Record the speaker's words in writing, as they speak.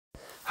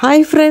Hi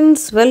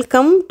friends,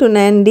 welcome to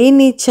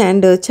Nandini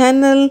Chander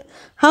channel.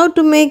 How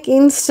to make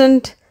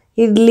instant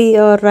idli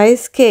or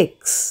rice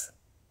cakes.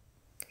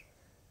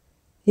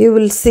 You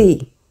will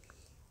see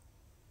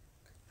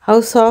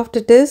how soft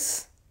it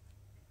is.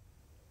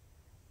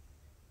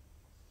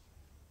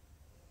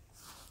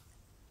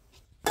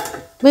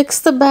 Mix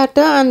the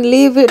batter and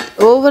leave it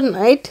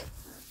overnight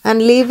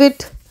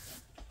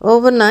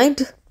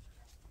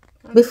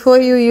before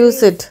you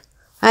use it.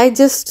 I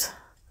just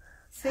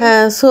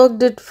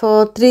soaked it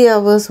for 3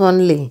 hours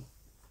only.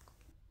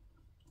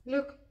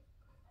 Look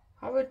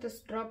how it is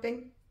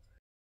dropping.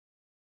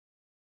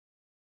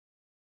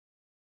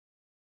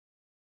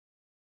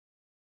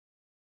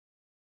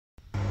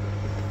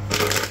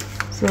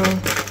 So,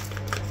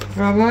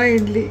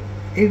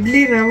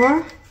 idli rava.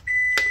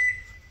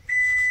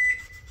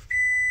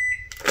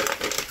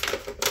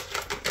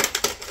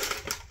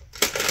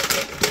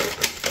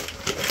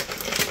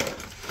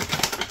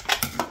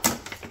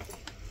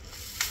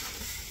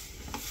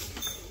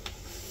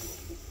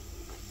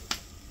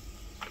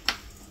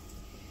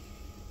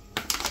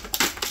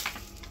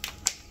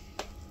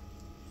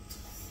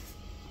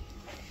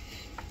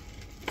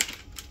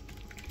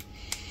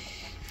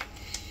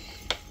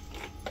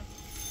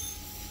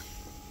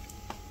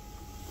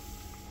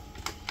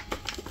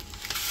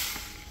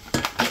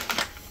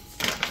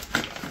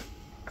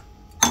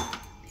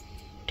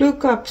 2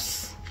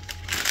 cups.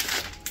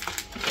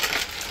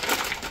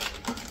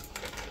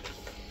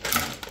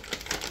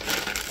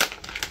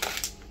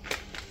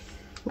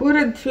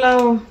 Urad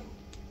flour.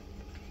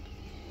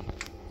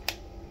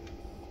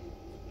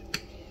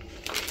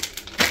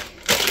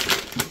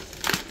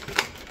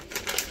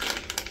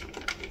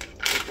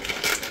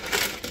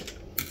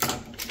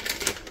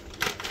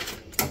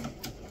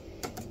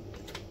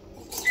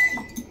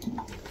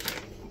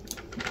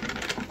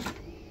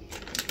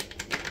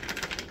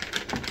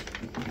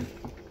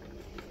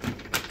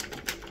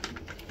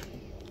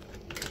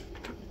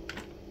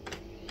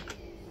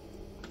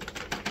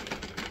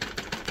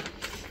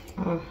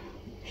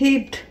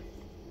 Heat.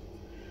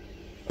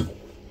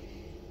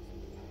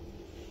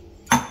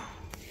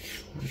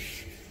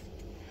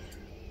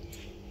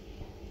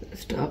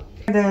 Stop.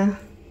 Add a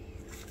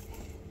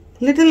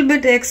little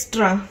bit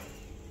extra,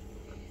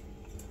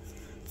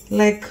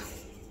 like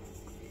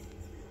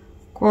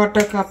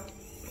quarter cup.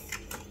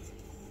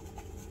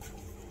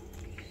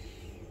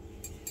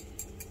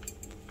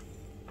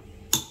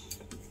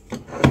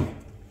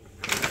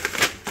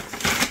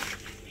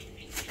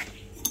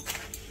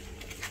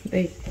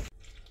 Wait.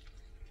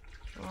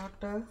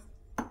 Water.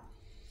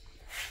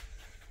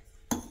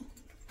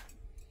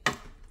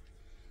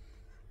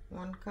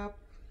 One cup.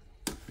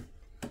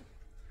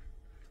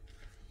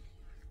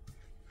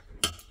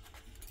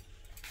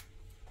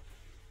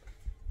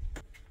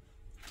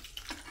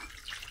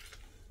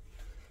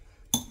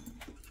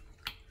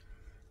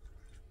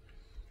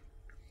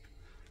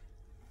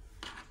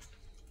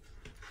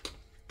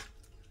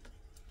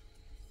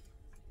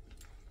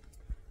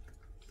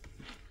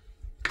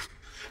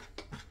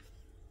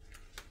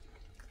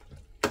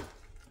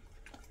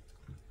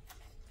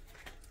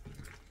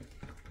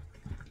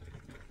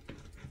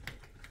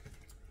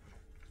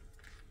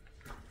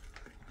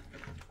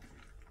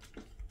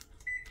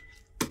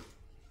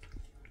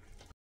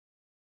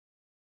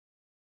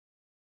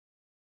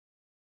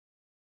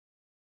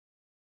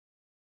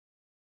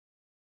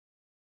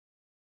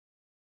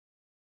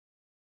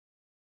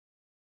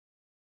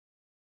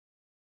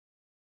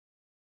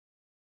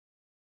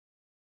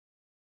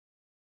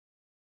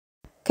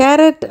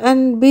 Carrot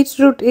and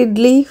beetroot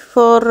idli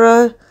for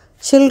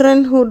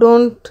children who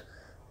don't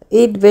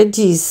eat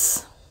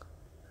veggies.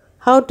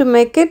 How to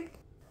make it?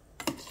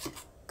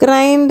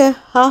 Grind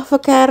half a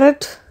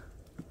carrot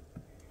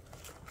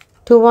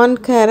to 1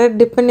 carrot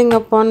depending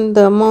upon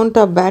the amount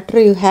of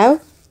batter you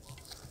have.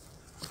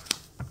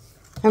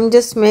 I'm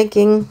just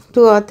making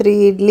 2 or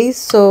 3 idlis,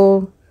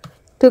 so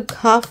took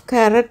half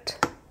carrot,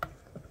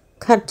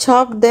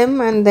 chopped them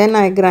and then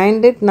I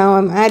grind it. Now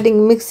I'm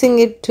mixing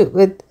it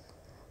with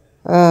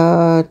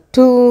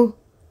 2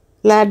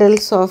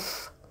 ladles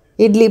of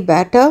idli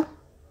batter.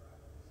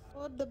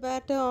 Pour the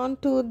batter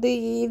onto the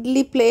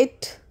idli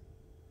plate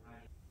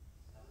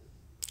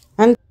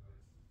and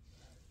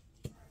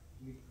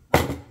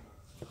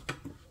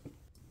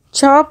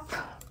chop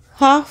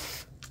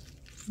half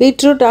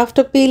beetroot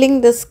after peeling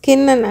the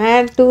skin and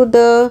add to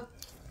the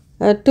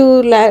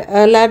 2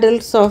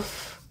 ladles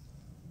of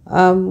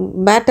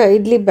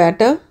idli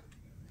batter.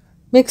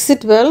 Mix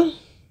it well.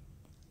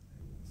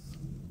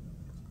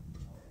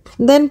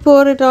 Then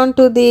pour it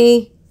onto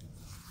the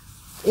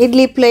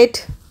idli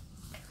plate.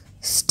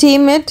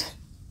 Steam it.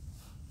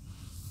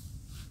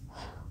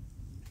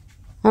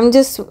 I'm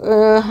just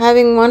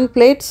having 1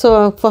 plate,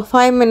 so for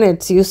 5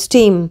 minutes you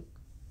steam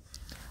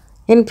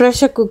in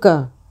pressure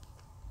cooker.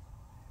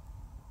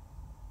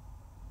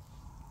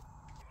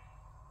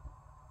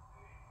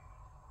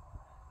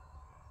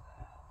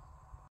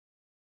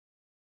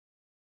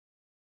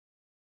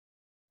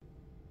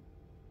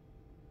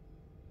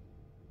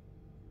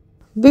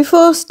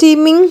 Before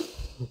steaming,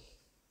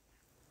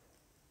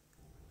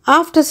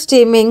 After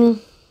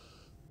steaming,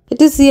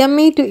 it is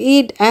yummy to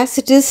eat as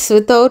it is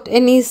without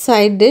any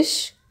side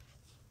dish.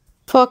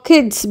 For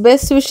kids,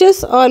 best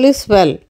wishes, all is well.